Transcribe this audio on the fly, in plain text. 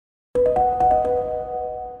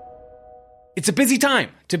It's a busy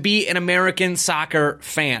time to be an American soccer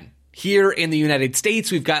fan. Here in the United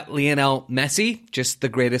States, we've got Lionel Messi, just the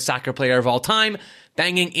greatest soccer player of all time,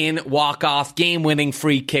 banging in walk-off, game-winning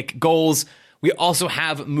free kick goals. We also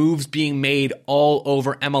have moves being made all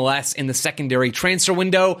over MLS in the secondary transfer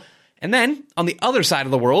window. And then, on the other side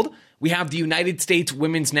of the world, we have the United States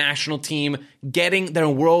women's national team getting their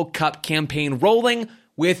World Cup campaign rolling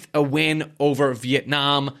with a win over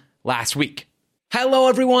Vietnam last week. Hello,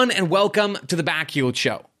 everyone, and welcome to the Backfield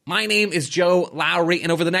Show. My name is Joe Lowry,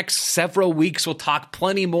 and over the next several weeks, we'll talk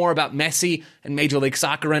plenty more about Messi and Major League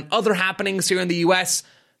Soccer and other happenings here in the U.S.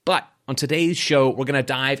 But on today's show, we're going to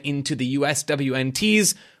dive into the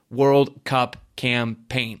USWNT's World Cup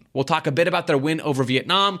campaign. We'll talk a bit about their win over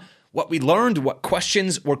Vietnam, what we learned, what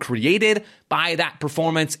questions were created by that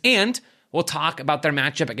performance, and we'll talk about their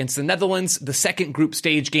matchup against the Netherlands, the second group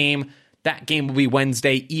stage game. That game will be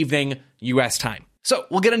Wednesday evening, U.S. time. So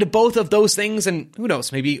we'll get into both of those things and who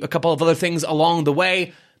knows, maybe a couple of other things along the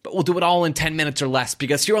way, but we'll do it all in 10 minutes or less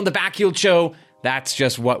because here on the Backfield Show, that's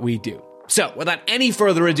just what we do. So without any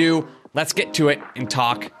further ado, let's get to it and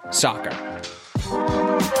talk soccer.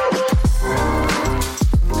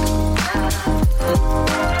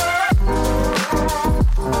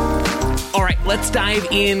 All right, let's dive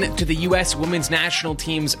into the U.S. women's national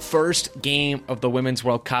team's first game of the Women's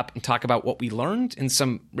World Cup and talk about what we learned and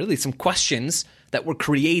some questions that were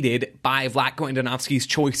created by Vlatko Andonovski's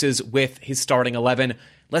choices with his starting 11.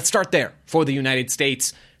 Let's start there for the United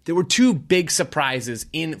States. There were two big surprises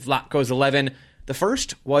in Vlatko's 11. The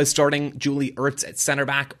first was starting Julie Ertz at center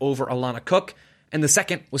back over Alana Cook, and the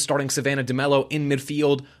second was starting Savannah DeMello in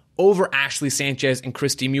midfield over Ashley Sanchez and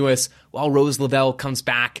Christy Mewis while Rose Lavelle comes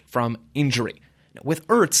back from injury. Now, with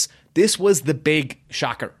Ertz, this was the big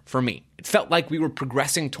shocker for me. It felt like we were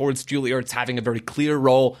progressing towards Julie Ertz having a very clear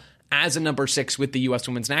role as a number 6 with the U.S.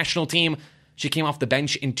 women's national team. She came off the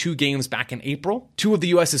bench in 2 games back in April, 2 of the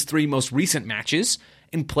U.S.'s 3 most recent matches,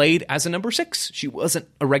 and played as a number 6. She wasn't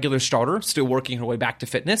a regular starter, still working her way back to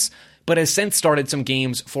fitness, but has since started some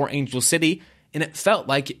games for Angel City, and it felt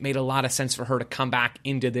like it made a lot of sense for her to come back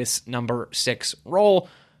into this number 6 role.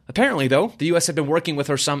 Apparently, though, the U.S. had been working with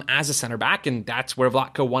her some as a center back, and that's where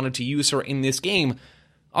Vlatko wanted to use her in this game.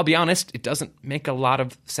 I'll be honest, it doesn't make a lot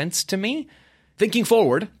of sense to me. Thinking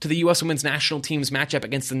forward to the U.S. women's national team's matchup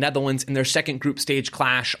against the Netherlands in their second group stage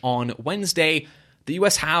clash on Wednesday, the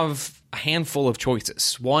U.S. have a handful of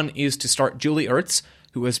choices. One is to start Julie Ertz,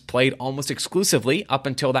 who has played almost exclusively up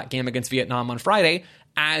until that game against Vietnam on Friday,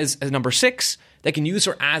 as a number 6. They can use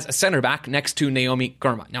her as a center back next to Naomi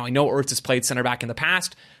Girma. Now, I know Ertz has played center back in the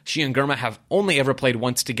past. She and Girma have only ever played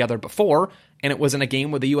once together before, and it was in a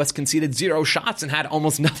game where the U.S. conceded 0 shots and had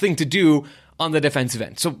almost nothing to do on the defensive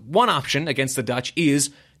end. So one option against the Dutch is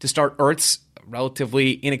to start Ertz,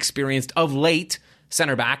 relatively inexperienced of late,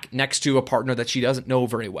 center back next to a partner that she doesn't know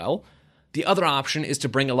very well. The other option is to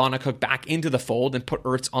bring Alana Cook back into the fold and put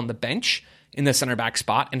Ertz on the bench in the center back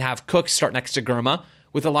spot and have Cook start next to Girma,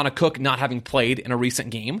 with Alana Cook not having played in a recent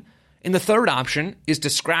game. And the third option is to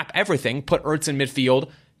scrap everything, put Ertz in midfield,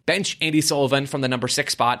 bench Andy Sullivan from the number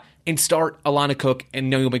 6 spot, and start Alana Cook and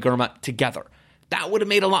Naomi Girma together. That would have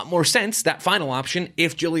made a lot more sense, that final option,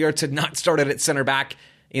 if Julie Ertz had not started at center back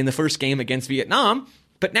in the first game against Vietnam.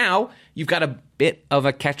 But now, you've got a bit of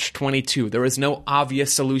a catch-22. There is no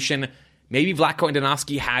obvious solution. Maybe Vlatko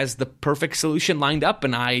Andonovski has the perfect solution lined up,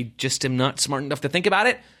 and I just am not smart enough to think about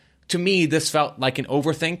it. To me, this felt like an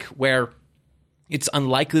overthink where it's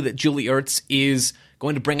unlikely that Julie Ertz is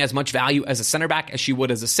going to bring as much value as a center back as she would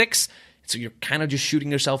as a 6. So you're kind of just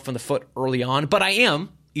shooting yourself in the foot early on. But I am,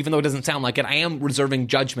 even though it doesn't sound like it, I am reserving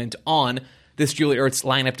judgment on this Julie Ertz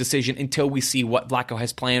lineup decision until we see what Vlatko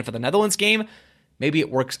has planned for the Netherlands game. Maybe it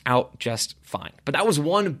works out just fine. But that was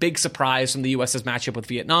one big surprise from the U.S.'s matchup with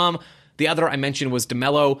Vietnam. The other I mentioned was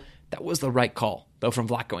DeMello. That was the right call, though, from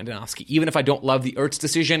Vlatko Andonovski. Even if I don't love the Ertz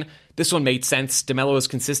decision, this one made sense. DeMello has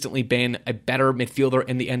consistently been a better midfielder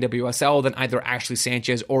in the NWSL than either Ashley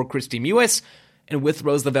Sanchez or Christy Mewis. And with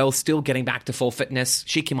Rose Lavelle still getting back to full fitness,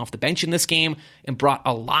 she came off the bench in this game and brought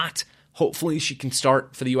a lot. Hopefully she can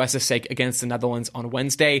start for the U.S.'s sake against the Netherlands on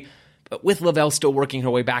Wednesday. But with Lavelle still working her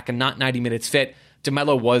way back and not 90 minutes fit,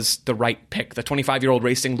 DeMello was the right pick. The 25-year-old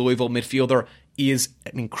Racing Louisville midfielder is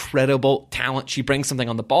an incredible talent. She brings something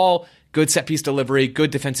on the ball, good set-piece delivery,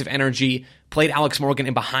 good defensive energy, played Alex Morgan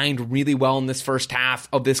in behind really well in this first half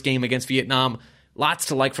of this game against Vietnam. Lots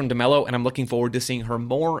to like from DeMello, and I'm looking forward to seeing her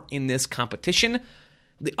more in this competition.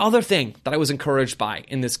 The other thing that I was encouraged by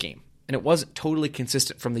in this game, and it wasn't totally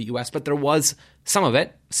consistent from the U.S., but there was some of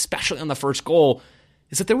it, especially on the first goal,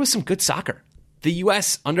 is that there was some good soccer. the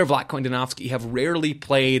U.S. under Vlatko Andonovski have rarely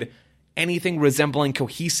played anything resembling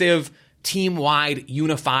cohesive, team-wide,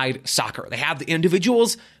 unified soccer. They have the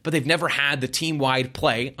individuals, but they've never had the team-wide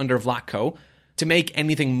play under Vlatko to make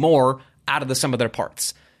anything more out of the sum of their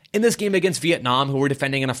parts. In this game against Vietnam, who were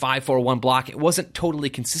defending in a 5-4-1 block, it wasn't totally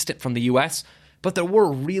consistent from the U.S., but there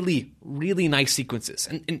were really, really nice sequences.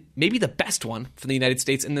 And maybe the best one for the United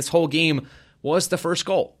States in this whole game was the first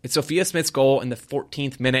goal. It's Sophia Smith's goal in the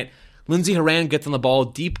 14th minute. Lindsey Horan gets on the ball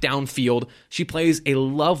deep downfield. She plays a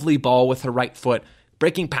lovely ball with her right foot,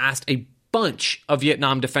 breaking past a bunch of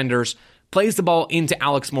Vietnam defenders, plays the ball into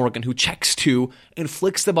Alex Morgan, who checks two and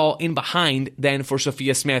flicks the ball in behind then for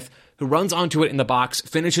Sophia Smith, who runs onto it in the box,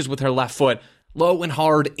 finishes with her left foot, low and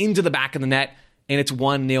hard into the back of the net, and it's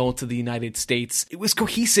 1-0 to the United States. It was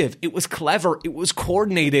cohesive, it was clever, it was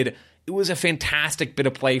coordinated. It was a fantastic bit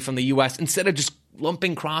of play from the U.S. Instead of just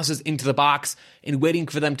lumping crosses into the box and waiting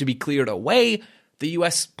for them to be cleared away, the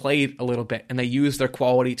U.S. played a little bit, and they used their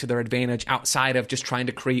quality to their advantage outside of just trying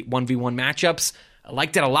to create 1v1 matchups. I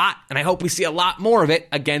liked it a lot, and I hope we see a lot more of it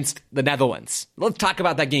against the Netherlands. Let's talk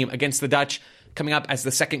about that game against the Dutch, coming up as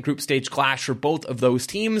the second group stage clash for both of those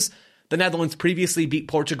teams. The Netherlands previously beat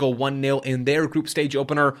Portugal 1-0 in their group stage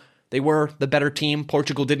opener. They were the better team.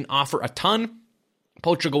 Portugal didn't offer a ton.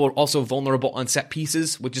 Portugal were also vulnerable on set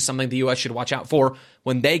pieces, which is something the U.S. should watch out for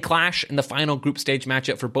when they clash in the final group stage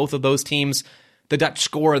matchup for both of those teams. The Dutch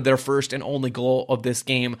scored their first and only goal of this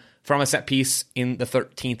game from a set piece in the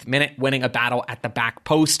 13th minute, winning a battle at the back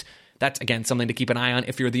post. That's, again, something to keep an eye on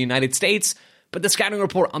if you're the United States. But the scouting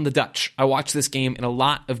report on the Dutch, I watched this game in a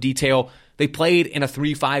lot of detail. They played in a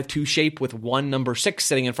 3-5-2 shape with one number 6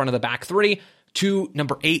 sitting in front of the back three, two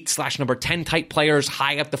number 8/number 10 type players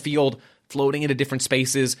high up the field, floating into different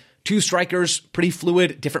spaces, two strikers, pretty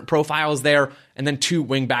fluid, different profiles there, and then two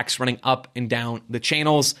wingbacks running up and down the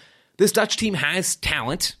channels. This Dutch team has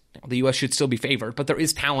talent. The U.S. should still be favored, but there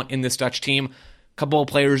is talent in this Dutch team. A couple of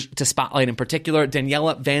players to spotlight in particular.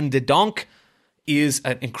 Danielle van de Donk is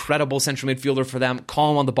an incredible central midfielder for them.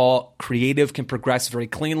 Calm on the ball, creative, can progress very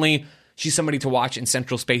cleanly. She's somebody to watch in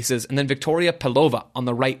central spaces. And then Victoria Pelova on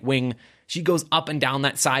the right wing. She goes up and down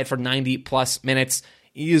that side for 90-plus minutes.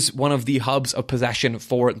 Is one of the hubs of possession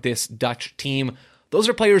for this Dutch team. Those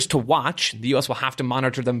are players to watch. The U.S. will have to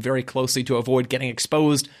monitor them very closely to avoid getting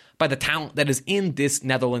exposed by the talent that is in this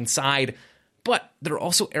Netherlands side. But there are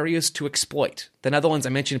also areas to exploit. The Netherlands, I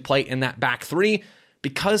mentioned, play in that back three.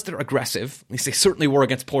 Because they're aggressive, at least they certainly were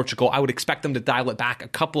against Portugal, I would expect them to dial it back a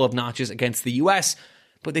couple of notches against the U.S.,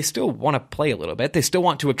 but they still want to play a little bit. They still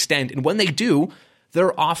want to extend, and when they do, there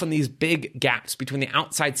are often these big gaps between the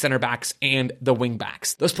outside center backs and the wing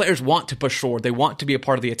backs. Those players want to push forward. They want to be a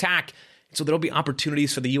part of the attack. So there'll be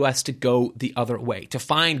opportunities for the U.S. to go the other way, to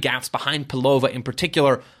find gaps behind Pelova in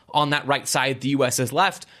particular on that right side the U.S. has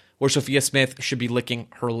left, where Sophia Smith should be licking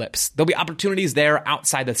her lips. There'll be opportunities there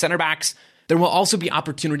outside the center backs. There will also be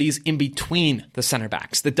opportunities in between the center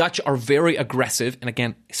backs. The Dutch are very aggressive, and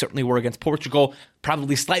again, certainly were against Portugal,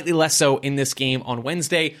 probably slightly less so in this game on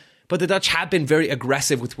Wednesday. But the Dutch have been very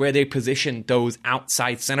aggressive with where they position those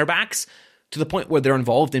outside center backs to the point where they're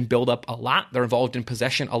involved in build-up a lot. They're involved in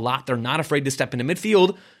possession a lot. They're not afraid to step into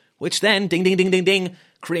midfield, which then, ding, ding, ding, ding, ding,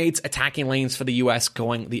 creates attacking lanes for the U.S.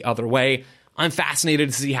 going the other way. I'm fascinated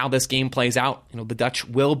to see how this game plays out. The Dutch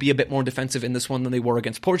will be a bit more defensive in this one than they were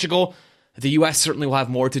against Portugal. The U.S. certainly will have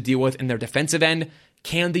more to deal with in their defensive end.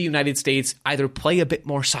 Can the United States either play a bit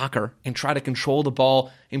more soccer and try to control the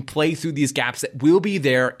ball and play through these gaps that will be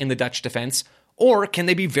there in the Dutch defense? Or can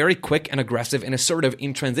they be very quick and aggressive and assertive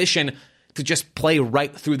in transition to just play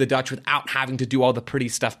right through the Dutch without having to do all the pretty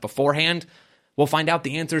stuff beforehand? We'll find out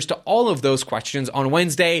the answers to all of those questions on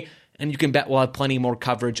Wednesday, and you can bet we'll have plenty more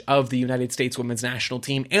coverage of the United States women's national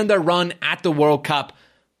team and their run at the World Cup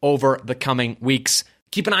over the coming weeks.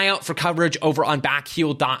 Keep an eye out for coverage over on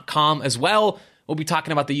backheel.com as well. We'll be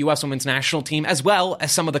talking about the U.S. women's national team as well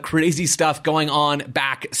as some of the crazy stuff going on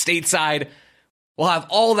back stateside. We'll have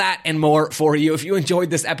all that and more for you. If you enjoyed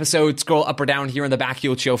this episode, scroll up or down here in the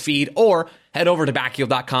Backheel Show feed or head over to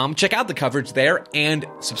backheel.com. Check out the coverage there and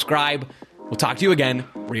subscribe. We'll talk to you again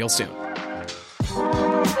real soon.